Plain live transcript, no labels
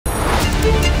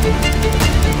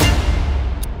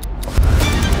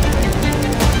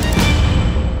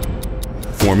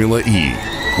Formula E,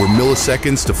 where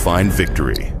milliseconds define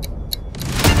victory.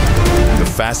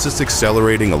 The fastest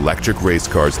accelerating electric race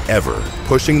cars ever,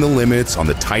 pushing the limits on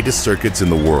the tightest circuits in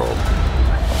the world.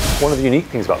 One of the unique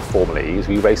things about Formula E is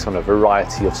we race on a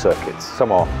variety of circuits.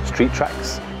 Some are street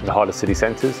tracks in the heart of city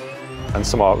centres, and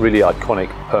some are really iconic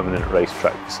permanent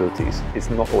racetrack facilities. It's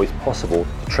not always possible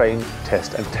to train,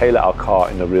 test and tailor our car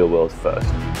in the real world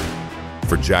first.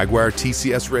 For Jaguar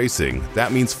TCS Racing,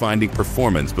 that means finding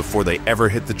performance before they ever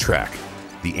hit the track.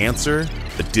 The answer?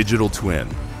 A digital twin,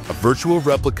 a virtual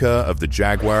replica of the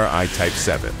Jaguar I-TYPE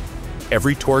 7.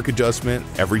 Every torque adjustment,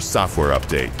 every software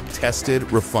update,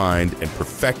 tested, refined, and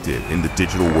perfected in the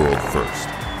digital world first.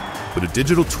 But a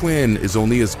digital twin is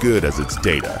only as good as its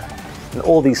data. And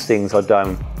all these things are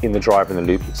done in the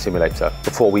driver-in-the-loop simulator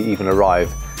before we even arrive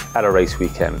at a race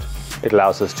weekend. It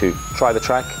allows us to try the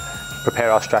track,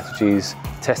 prepare our strategies,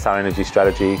 test our energy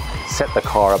strategy, set the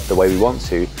car up the way we want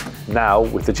to. Now,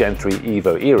 with the Gen 3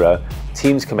 Evo era,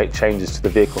 teams can make changes to the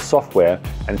vehicle software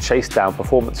and chase down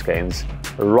performance gains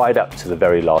right up to the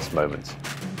very last moment.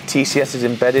 TCS's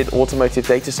embedded automotive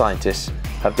data scientists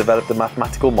have developed a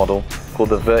mathematical model called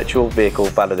the Virtual Vehicle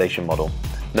Validation Model,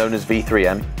 known as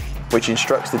V3M, which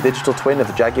instructs the digital twin of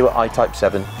the Jaguar I-TYPE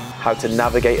 7 how to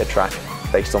navigate a track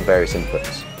based on various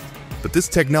inputs. But this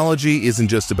technology isn't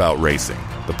just about racing.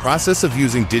 The process of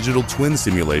using digital twin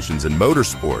simulations in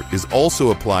motorsport is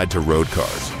also applied to road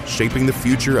cars, shaping the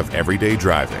future of everyday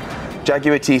driving.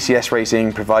 Jaguar TCS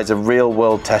Racing provides a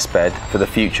real-world testbed for the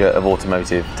future of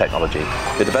automotive technology.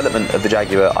 The development of the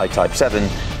Jaguar I-TYPE 7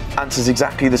 answers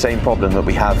exactly the same problem that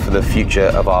we have for the future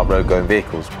of our road-going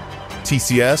vehicles.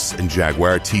 TCS and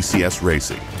Jaguar TCS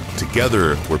Racing.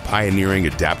 Together, we're pioneering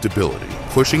adaptability,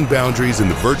 pushing boundaries in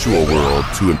the virtual world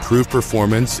to improve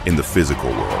performance in the physical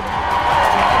world.